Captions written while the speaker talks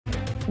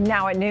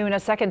Now at noon, a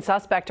second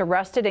suspect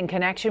arrested in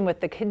connection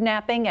with the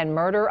kidnapping and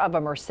murder of a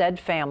Merced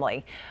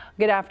family.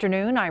 Good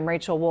afternoon. I'm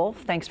Rachel Wolf.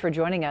 Thanks for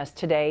joining us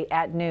today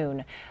at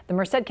noon. The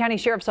Merced County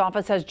Sheriff's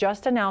Office has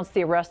just announced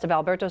the arrest of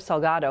Alberto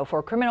Salgado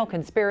for criminal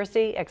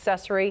conspiracy,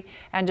 accessory,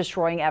 and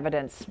destroying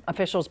evidence.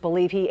 Officials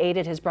believe he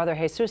aided his brother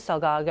Jesus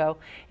Salgado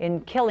in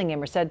killing a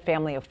Merced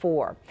family of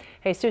 4.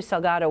 Jesus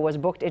Salgado was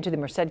booked into the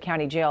Merced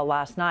County Jail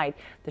last night.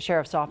 The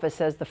Sheriff's Office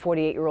says the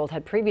 48-year-old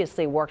had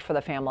previously worked for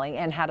the family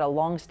and had a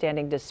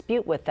long-standing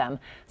dispute with them.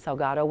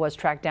 Salgado was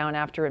tracked down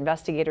after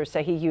investigators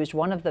say he used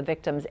one of the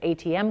victim's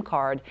ATM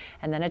card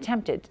and then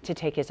attempted to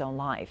take his own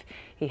life.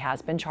 He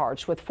has been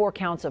charged with 4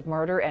 counts of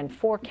murder and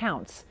 4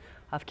 counts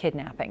of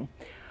kidnapping.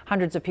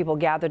 Hundreds of people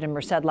gathered in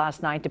Merced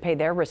last night to pay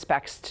their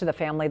respects to the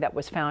family that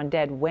was found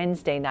dead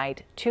Wednesday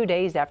night, 2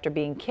 days after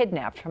being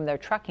kidnapped from their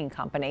trucking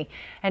company.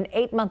 An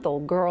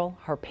 8-month-old girl,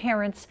 her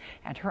parents,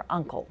 and her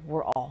uncle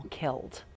were all killed.